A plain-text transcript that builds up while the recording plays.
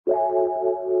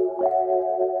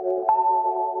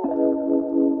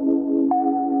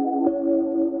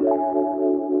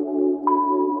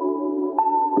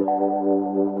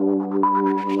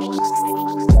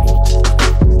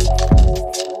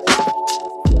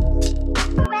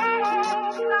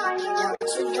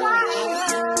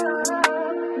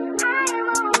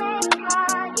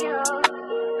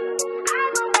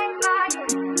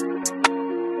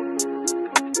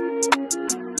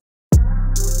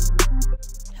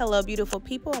Hello beautiful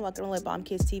people, and welcome to Lip Balm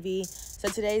Kids TV. So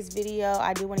today's video,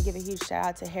 I do want to give a huge shout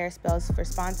out to Hairspells for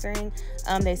sponsoring.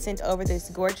 They sent over this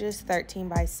gorgeous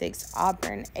 13x6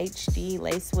 Auburn HD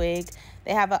lace wig.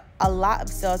 They have a lot of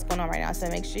sales going on right now, so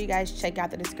make sure you guys check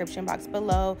out the description box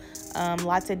below.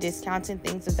 Lots of discounts and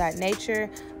things of that nature.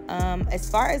 As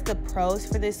far as the pros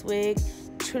for this wig,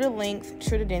 true to length,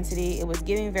 true to density. It was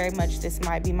giving very much this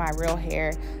might be my real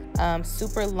hair.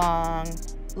 Super long,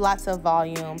 lots of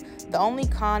volume. The only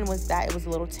con was that it was a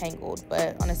little tangled,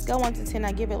 but on a scale 1 to 10,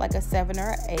 I give it like a 7 or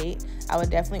an 8. I would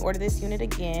definitely order this unit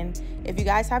again. If you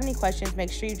guys have any questions,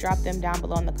 make sure you drop them down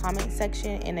below in the comment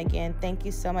section. And again, thank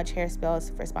you so much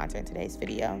Hairspells for sponsoring today's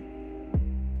video.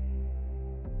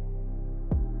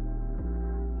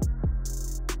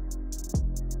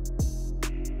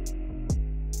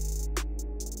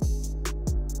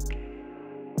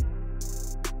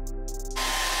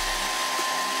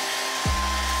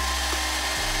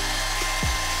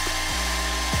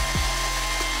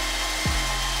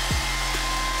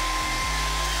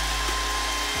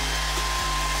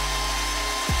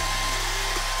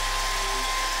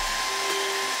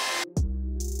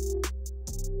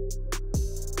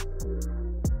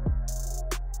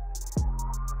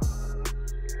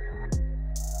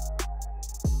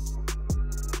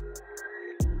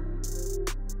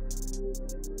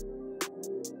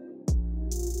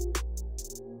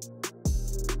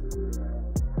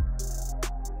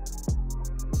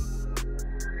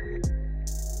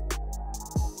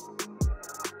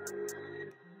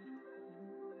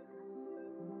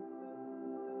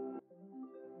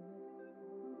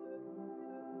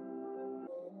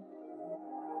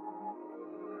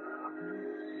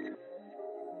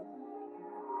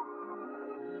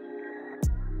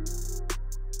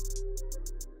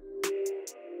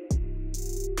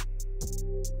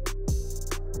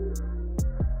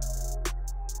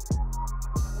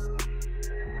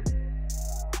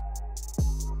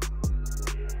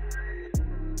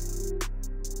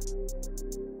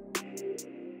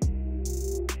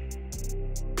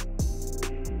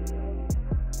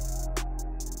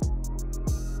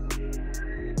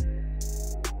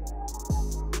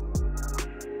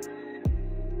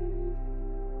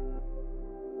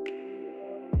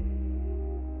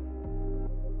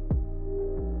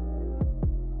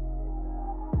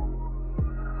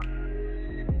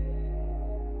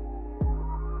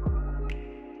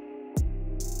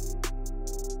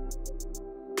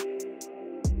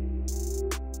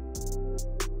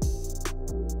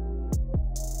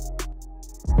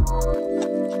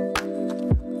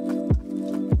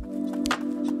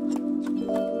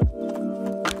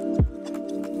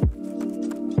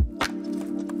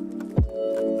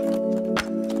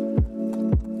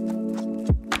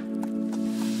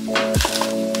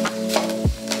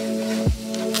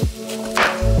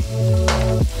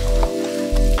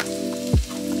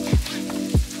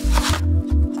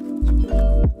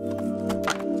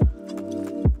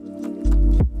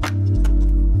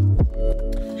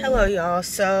 Hello y'all,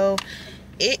 so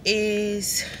it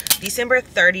is December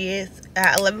 30th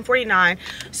at 11:49.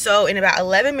 So in about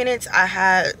 11 minutes I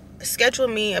had scheduled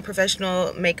me a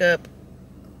professional makeup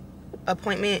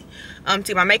appointment to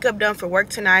get my makeup done for work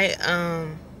tonight.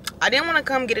 I didn't want to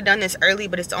come get it done this early,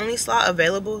 but it's the only slot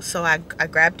available, so I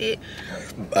grabbed it.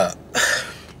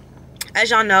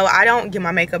 As y'all know, I don't get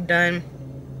my makeup done.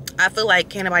 I feel like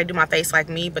can't nobody do my face like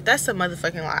me, but that's a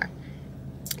motherfucking lie.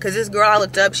 Because this girl I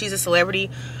looked up, she's a celebrity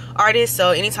artist,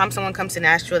 so anytime someone comes to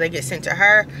Nashville, they get sent to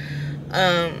her.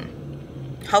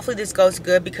 Hopefully this goes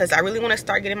good, because I really want to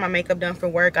start getting my makeup done for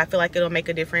work. I feel like it'll make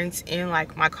a difference in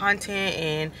like my content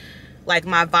and like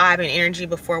my vibe and energy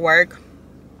before work.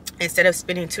 Instead of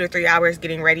spending 2 or 3 hours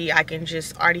getting ready, I can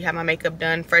just already have my makeup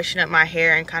done, freshen up my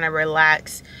hair, and kind of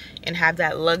relax and have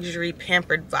that luxury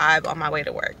pampered vibe on my way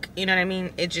to work. You know what I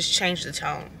mean? It just changed the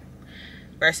tone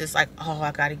versus like, oh,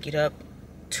 I gotta get up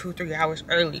 2 or 3 hours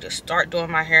early to start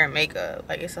doing my hair and makeup.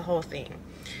 Like, it's a whole thing.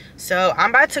 So I'm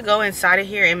about to go inside of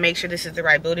here and make sure this is the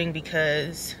right building,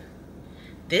 because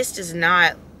this does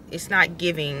not, it's not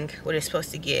giving what it's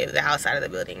supposed to give, the outside of the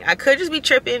building. I could just be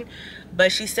tripping,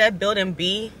 but she said building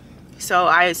B, so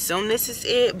I assume this is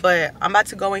it. But I'm about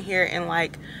to go in here and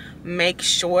like make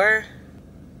sure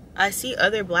I see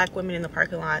other black women in the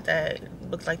parking lot that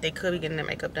look like they could be getting their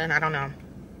makeup done. I don't know.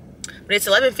 But it's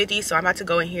 11:50, so I'm about to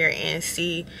go in here and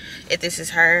see if this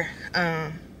is her.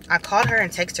 I called her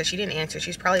and texted her. She didn't answer.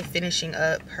 She's probably finishing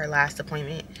up her last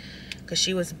appointment because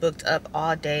she was booked up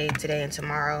all day today and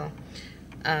tomorrow,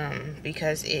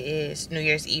 because it is New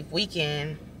Year's Eve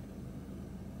weekend.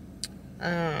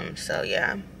 So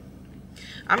yeah,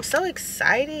 I'm so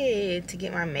excited to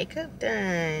get my makeup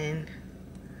done.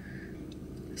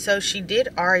 So she did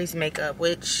Ari's makeup,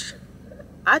 which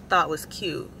I thought was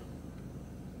cute.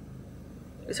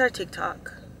 It's her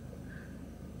TikTok,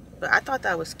 but I thought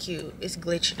that was cute. It's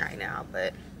glitching right now,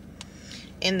 but.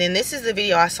 And then this is the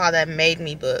video I saw that made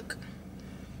me book.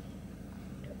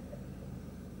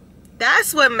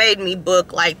 That's what made me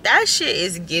book. Like, that shit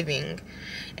is giving.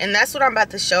 And that's what I'm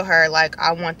about to show her. Like,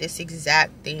 I want this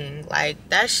exact thing. Like,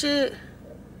 that shit,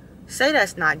 say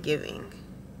that's not giving,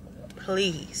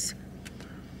 please.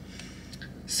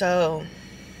 So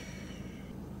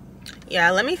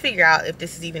yeah, let me figure out if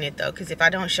this is even it though, because if I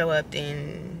don't show up,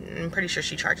 then I'm pretty sure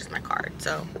she charges my card.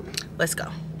 So let's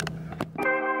go.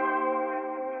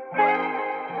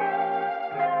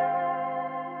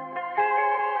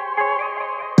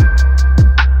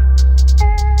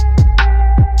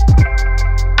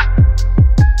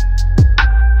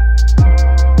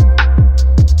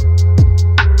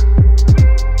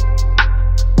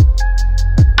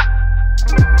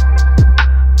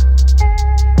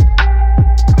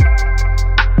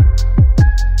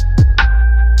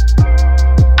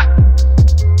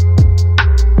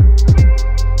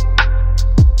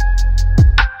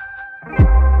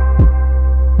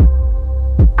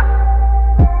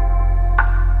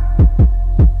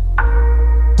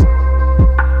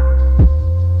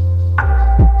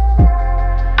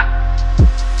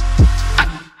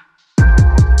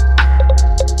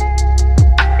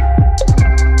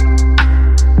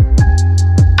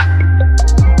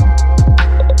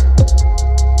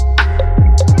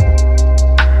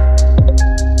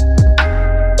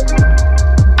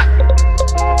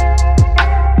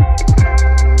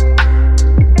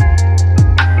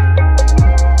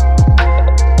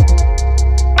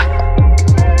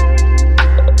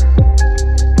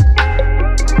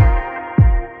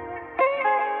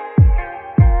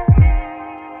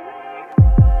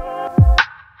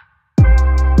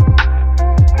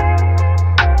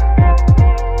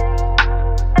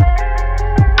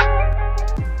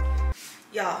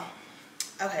 Y'all,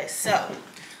 okay, so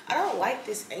I don't like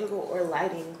this angle or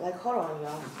lighting. Like, hold on,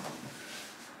 y'all,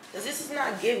 because this is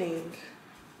not giving.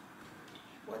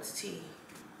 What's tea?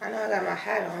 I know I got my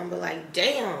hat on, but like,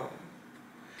 damn.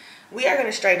 We are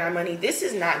gonna straighten our money. This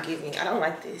is not giving. I don't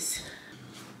like this.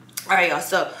 All right, y'all,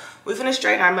 so we're gonna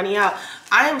straighten our money out.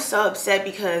 I am so upset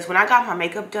because when I got my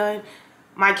makeup done,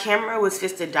 my camera was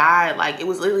fixed to die. Like, it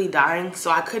was literally dying,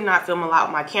 so I could not film a lot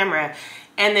with my camera.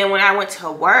 And then when I went to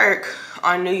work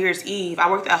on New Year's Eve, I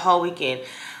worked that whole weekend,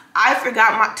 I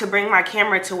forgot to bring my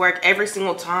camera to work every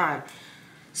single time.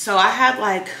 So I had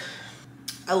like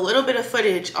a little bit of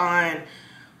footage on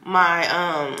my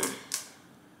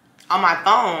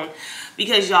phone,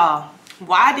 because y'all,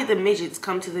 why did the midgets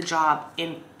come to the job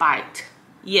and fight?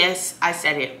 Yes, I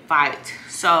said it, fight.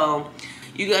 So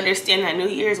you can understand that New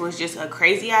Year's was just a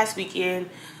crazy ass weekend.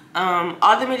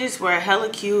 All the midgets were hella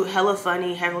cute, hella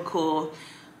funny, hella cool.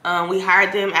 We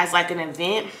hired them as like an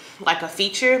event, like a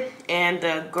feature, and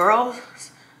the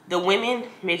girls, the women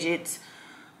midgets,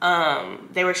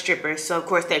 they were strippers. So of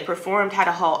course they performed, had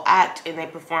a whole act, and they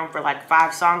performed for like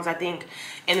 5 songs, I think.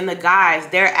 And then the guys,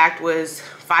 their act was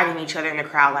fighting each other in the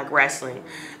crowd, like wrestling.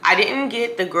 I didn't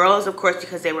get the girls, of course,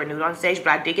 because they were nude on stage, but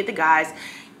I did get the guys.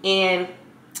 And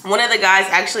one of the guys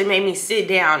actually made me sit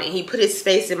down, and he put his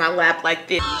face in my lap like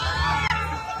this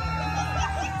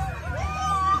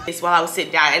while I was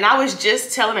sitting down. And I was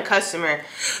just telling a customer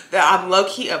that I'm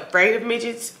low-key afraid of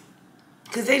midgets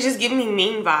because they just give me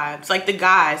mean vibes. Like the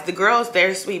guys, the girls,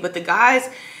 they're sweet, but the guys,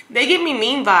 they give me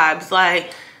mean vibes.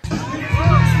 Like,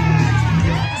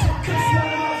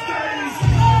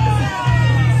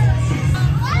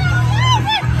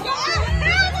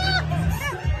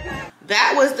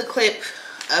 that was the clip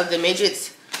of the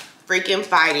midgets freaking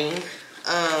fighting.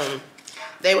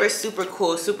 They were super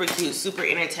cool, super cute, super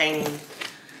entertaining,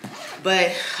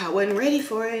 but I wasn't ready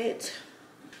for it.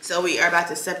 So we are about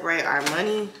to separate our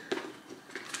money.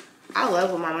 I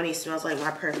love when my money smells like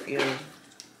my perfume.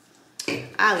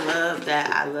 I love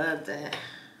that, I love that.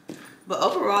 But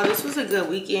overall, this was a good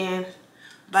weekend.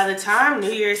 By the time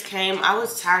New Year's came, I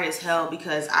was tired as hell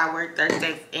because I worked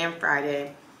Thursday and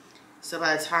Friday. So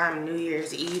by the time New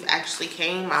Year's Eve actually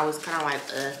came, I was kind of like,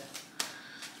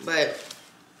 But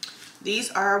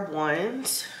these are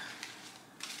ones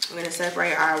We're gonna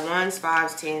separate our 1s,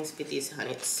 5s, 10s, 50s,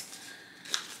 100s.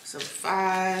 Some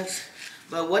 5s.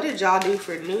 But what did y'all do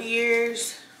for New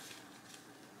Year's?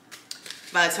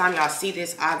 By the time y'all see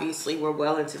this, obviously we're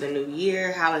well into the new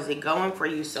year. How is it going for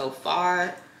you so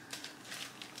far?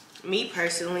 Me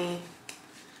personally,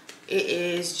 it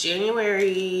is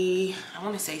January, I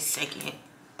want to say 2nd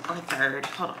or 3rd.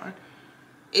 Hold on.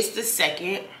 It's the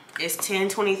 2nd. It's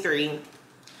 10:23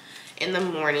 in the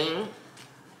morning.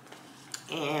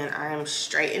 And I'm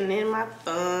straightening my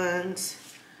buns.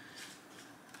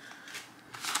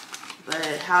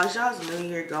 But how's y'all's new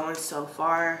year going so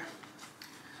far?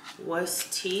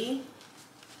 What's tea?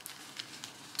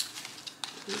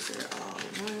 These are all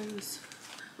 1s.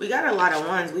 We got a lot of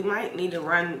 1s. We might need to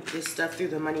run this stuff through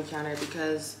the money counter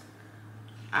because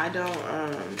I don't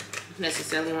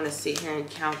necessarily want to sit here and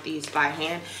count these by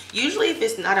hand. Usually if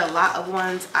it's not a lot of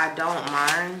 1s, I don't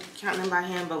mind counting them by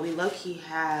hand, but we low-key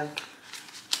have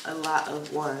a lot of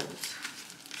 1s.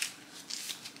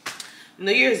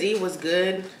 New Year's Eve was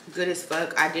good as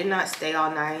fuck. I did not stay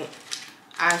all night.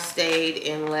 I stayed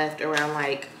and left around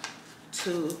like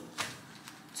 2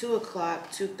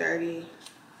 o'clock, 2:30.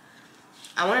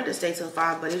 I wanted to stay till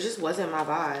 5, but it just wasn't my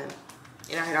vibe.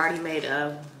 And I had already made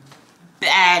a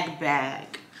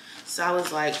bag. So I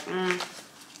was like, I'm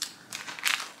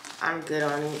good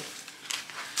on it.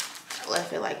 I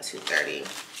left at like 2:30.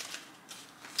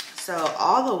 So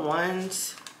all the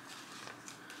 1s,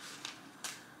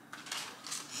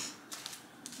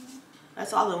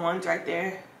 that's all the 1s right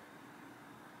there.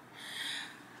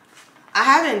 I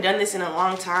haven't done this in a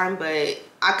long time, but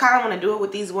I kind of want to do it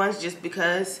with these 1s just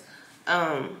because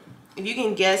if you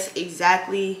can guess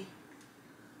exactly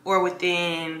or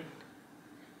within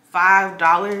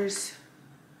 $5,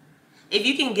 if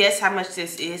you can guess how much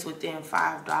this is within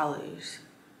 $5,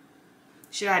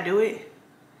 should I do it?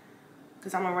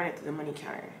 Because I'm going to run it through the money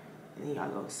counter and then y'all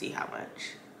go see how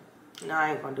much. No,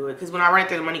 I ain't going to do it because when I run it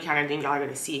through the money counter, then y'all are going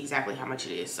to see exactly how much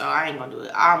it is. So I ain't going to do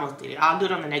it. I almost did it. I'll do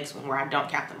it on the next one where I don't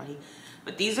count the money.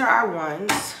 But these are our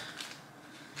 1s.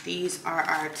 These are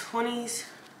our 20s,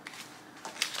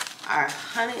 our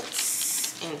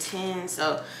 100s, and 10s.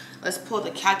 So let's pull the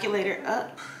calculator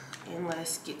up and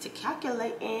let's get to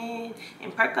calculating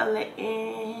and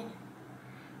percolating.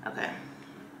 Okay.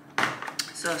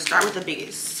 So start with the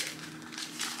biggest.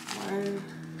 1,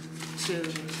 2,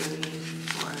 3,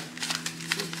 4,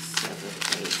 6,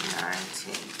 7, 8, 9, 10.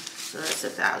 So that's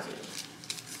 1,000.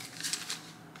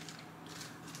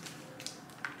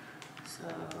 So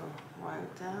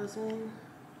 1,000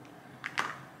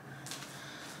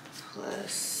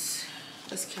 plus,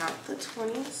 let's count the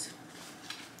 20s.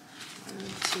 1,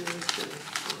 2, 3,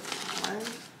 4, 1.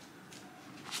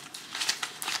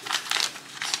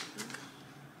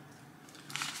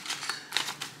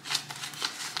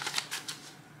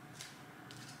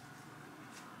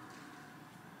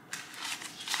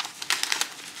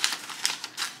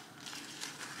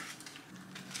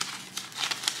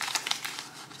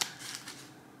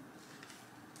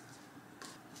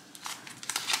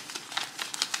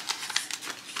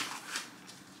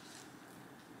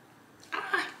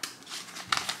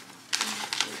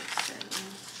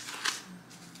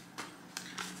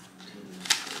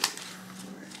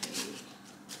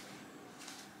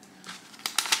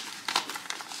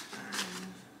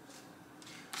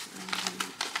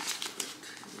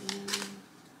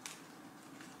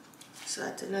 So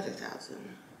that's another 1,000.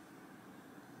 1,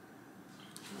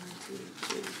 2,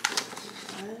 3,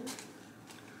 4, 1. 1,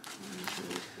 2,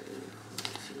 3, 4,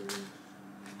 2. 1,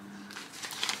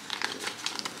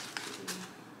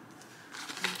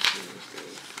 2,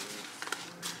 3, 4,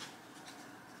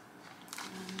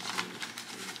 1, 2, 3, 4, 1, 2,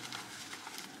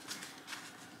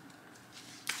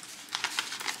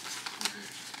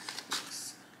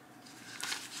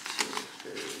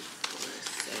 3, 4, 1.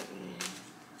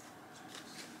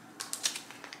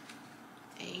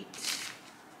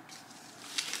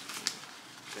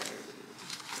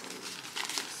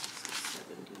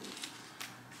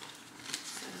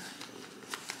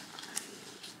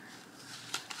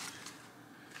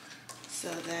 So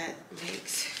that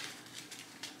makes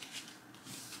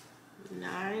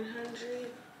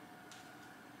 900.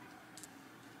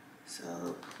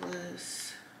 So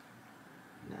plus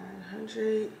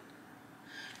 900.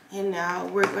 And now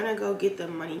we're gonna go get the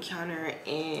money counter,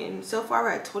 and so far we're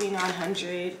at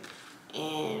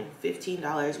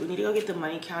 $2,915. We need to go get the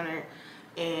money counter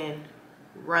and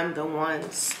run the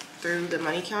 1s through the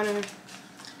money counter.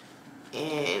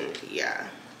 And yeah.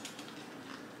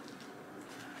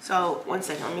 So 1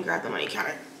 second, let me grab the money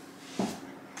counter.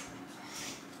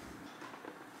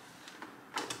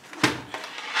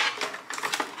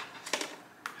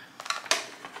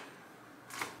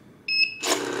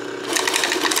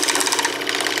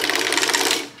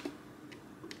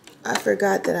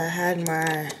 forgot that I had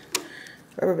my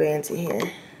rubber bands in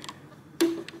here.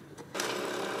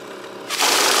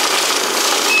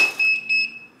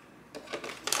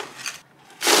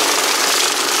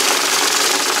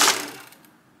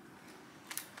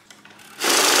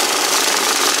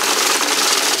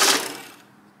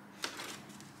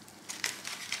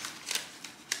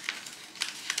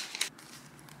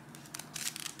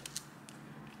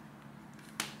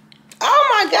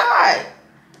 Oh my God.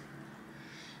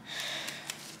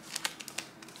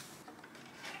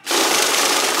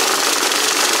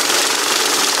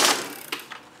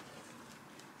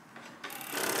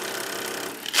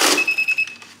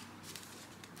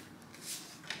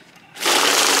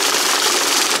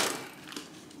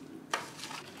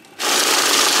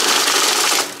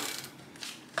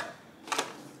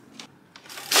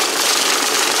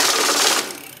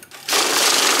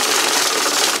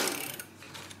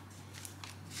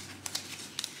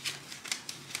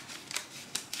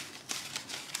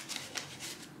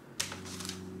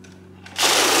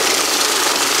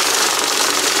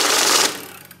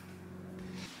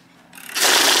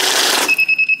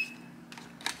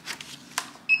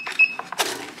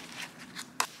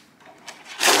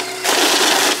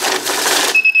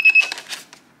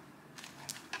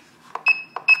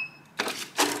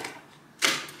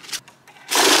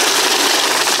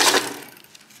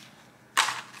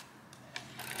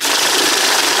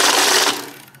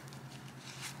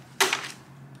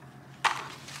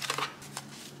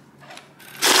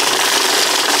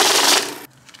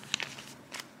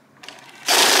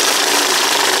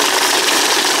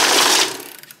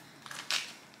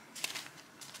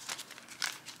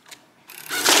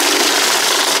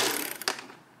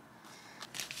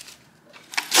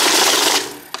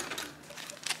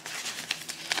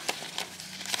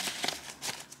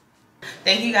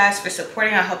 Thank you guys for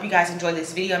supporting. I hope you guys enjoyed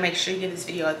this video. Make sure you give this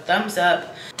video a thumbs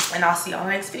up, and I'll see you all in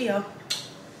the next video.